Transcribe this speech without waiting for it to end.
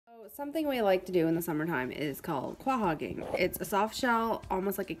something we like to do in the summertime is called quahogging. It's a soft shell,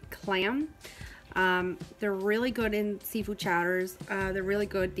 almost like a clam. They're really good in seafood chowders. They're really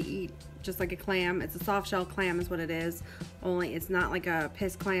good to eat just like a clam. It's a soft shell clam is what it is, only it's not like a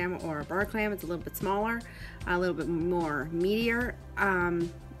piss clam or a bar clam. It's a little bit smaller, a little bit more meatier.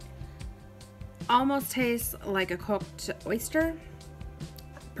 Almost tastes like a cooked oyster.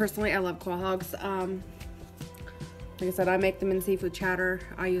 Personally, I love quahogs. Like I said, I make them in seafood chowder.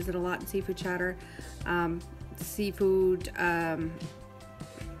 I use it a lot in seafood chowder. Seafood,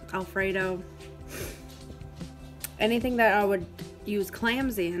 Alfredo. Anything that I would use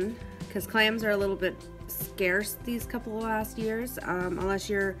clams in, because clams are a little bit scarce these couple of last years, unless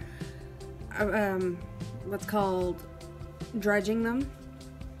you're what's called dredging them,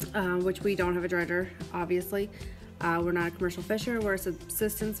 which we don't have a dredger, obviously. We're not a commercial fisher, we're a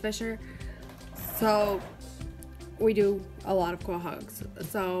subsistence fisher. So we do a lot of quahogs.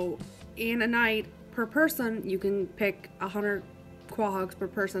 So in a night per person, you can pick 100 quahogs per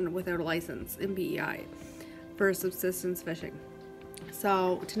person without a license in PEI for subsistence fishing.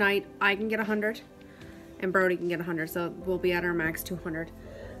 So tonight I can get 100 and Brody can get 100, so we'll be at our max 200.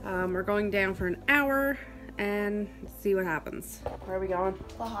 We're going down for an hour and see what happens. Where are we going?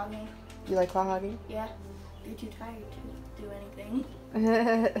 Quahogging. You like quahogging? Yeah. You're too tired to do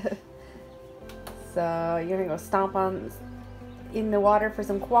anything. So you're gonna go stomp on in the water for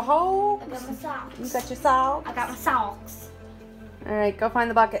some quahogs? I got my socks. You got your socks? I got my socks. Alright, go find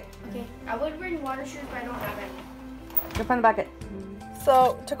the bucket. Okay. I would bring water shoes, but I don't have any. Go find the bucket.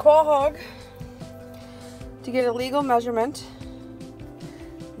 So to quahog, to get a legal measurement,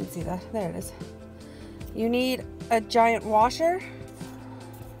 you can see that, there it is. You need a giant washer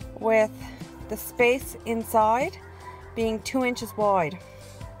with the space inside being 2 inches wide.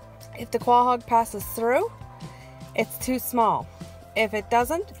 If the quahog passes through, it's too small. If it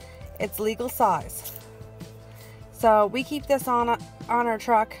doesn't, it's legal size. So we keep this on our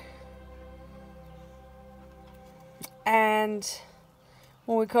truck, and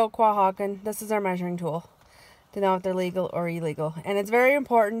when we go quahogging, this is our measuring tool to know if they're legal or illegal. And it's very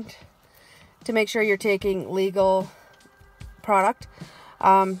important to make sure you're taking legal product,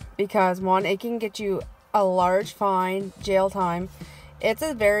 because one, it can get you a large fine, jail time. It's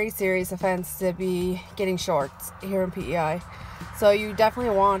a very serious offense to be getting shorts here in PEI. So you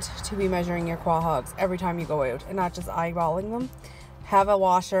definitely want to be measuring your quahogs every time you go out and not just eyeballing them. Have a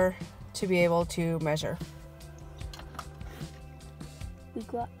washer to be able to measure. We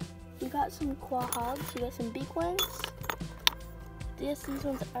got some quahogs. We got some big ones. These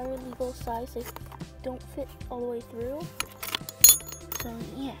ones are legal size. They don't fit all the way through. So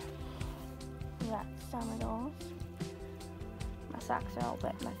yeah, we got some of those. My socks are all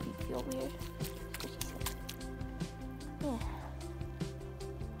wet. My feet feel weird. Yeah.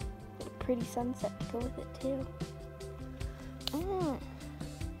 Got a pretty sunset to go with it too.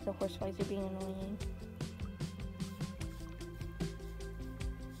 The horseflies are being annoying.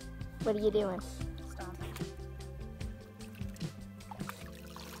 What are you doing? Stomping.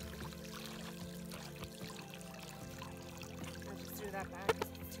 I just threw that back because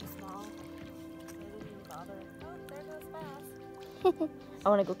it's too small. So I didn't even bother. Oh, there goes bass. I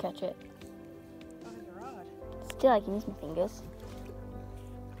want to go catch it. Oh, your rod. Still, I can use my fingers.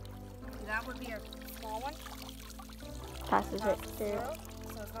 That would be a small one. Passes right through.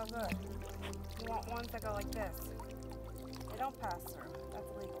 So it's not good. You want ones that go like this. They don't pass through. That's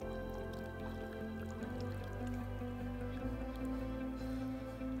illegal.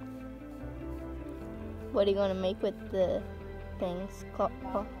 What are you going to make with the things?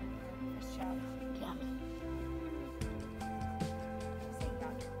 Fish chowder. Yummy.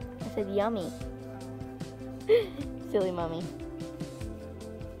 I said yummy. Silly mommy.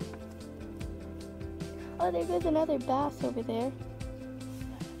 Oh, there goes another bass over there.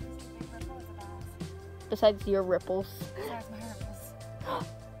 Besides your ripples. Besides my ripples.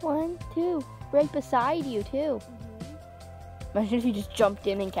 1, 2. Right beside you, too. Imagine if you just jumped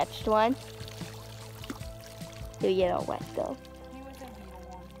in and catched one. You'll get all wet, though. He was a weedle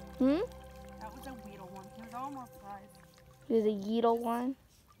one. That was a weedle one. He was almost size. He was a yeetle one.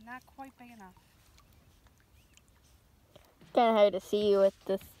 Not quite big enough. Kind of hard to see with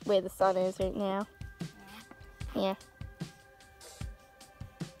the way the sun is right now. Yeah.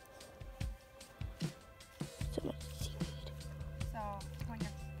 So much seaweed. So when you're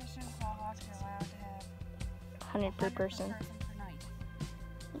fishing quahogs, you're allowed to have 100 per person. per night.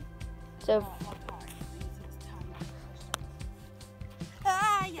 So,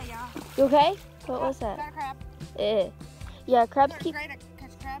 Yeah. you okay? What was that? Got a crab. Yeah, crabs They're keep. great at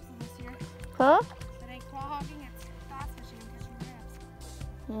catch crabs in this year. Huh? It ain't quahogging, it's bass fishing and catching crabs.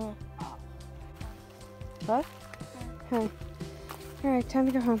 What? Hi. Alright, time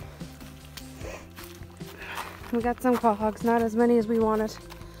to go home. We got some quahogs, not as many as we wanted.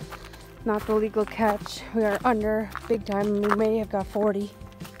 Not the legal catch. We are under big time. We may have got 40.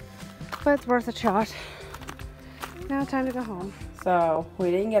 But it's worth a shot. Now time to go home. So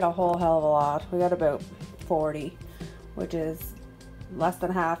we didn't get a whole hell of a lot. We got about 40, which is less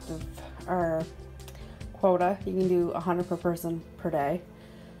than half of our quota. You can do 100 per person per day.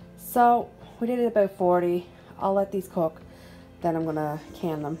 So we did about 40. I'll let these cook. Then I'm gonna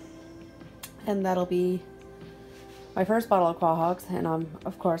can them. And that'll be my first bottle of quahogs, and I'm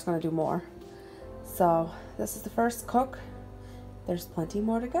of course gonna do more. So this is the first cook. There's plenty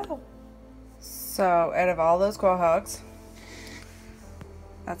more to go. So out of all those quahogs,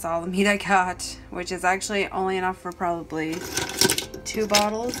 that's all the meat I got, which is actually only enough for probably 2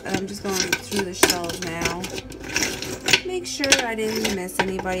 bottles. And I'm just going through the shells now. Make sure I didn't miss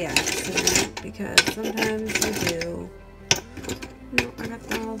anybody accident, because sometimes I do. No, I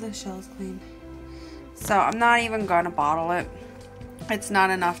got all the shells clean. So I'm not even going to bottle it. It's not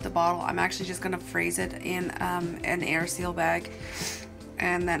enough to bottle. I'm actually just going to freeze it in an air seal bag.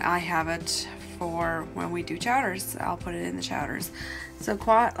 And then I have it for when we do chowders. I'll put it in the chowders. So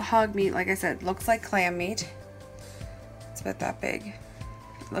quahog meat, like I said, looks like clam meat. It's about that big.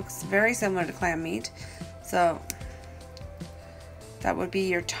 It looks very similar to clam meat. So that would be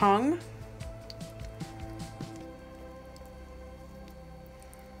your tongue.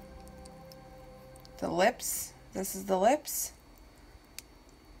 The lips, this is the lips,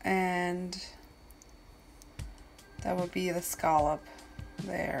 and that would be the scallop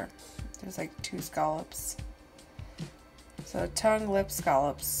there. There's like 2 scallops. So tongue, lip,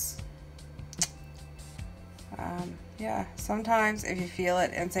 scallops. Yeah, sometimes if you feel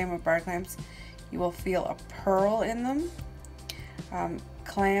it, and same with bar clams, you will feel a pearl in them.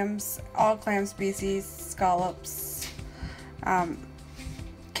 Clams, all clam species, scallops,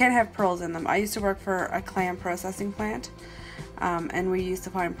 can have pearls in them. I used to work for a clam processing plant, and we used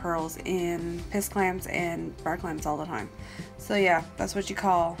to find pearls in piss clams and bar clams all the time. So yeah, that's what you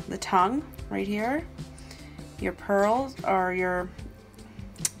call the tongue right here. Your pearls, or your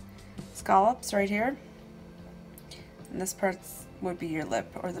scallops right here. And this part would be your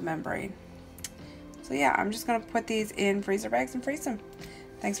lip, or the membrane. So yeah, I'm just going to put these in freezer bags and freeze them.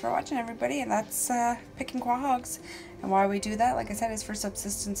 Thanks for watching, everybody, and that's picking quahogs. And why we do that, like I said, is for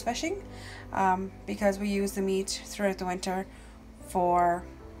subsistence fishing, because we use the meat throughout the winter for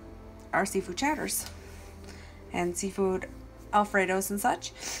our seafood chowders and seafood alfredos and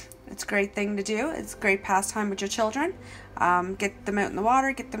such. It's a great thing to do. It's a great pastime with your children. Get them out in the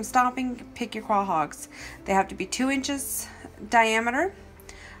water, get them stomping, pick your quahogs. They have to be 2 inches diameter,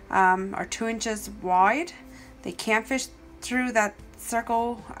 or 2 inches wide. They can't fish through that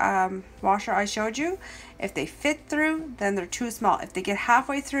circle washer I showed you. If they fit through, then they're too small. If they get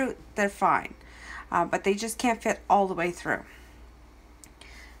halfway through, they're fine. But they just can't fit all the way through.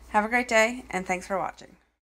 Have a great day, and thanks for watching.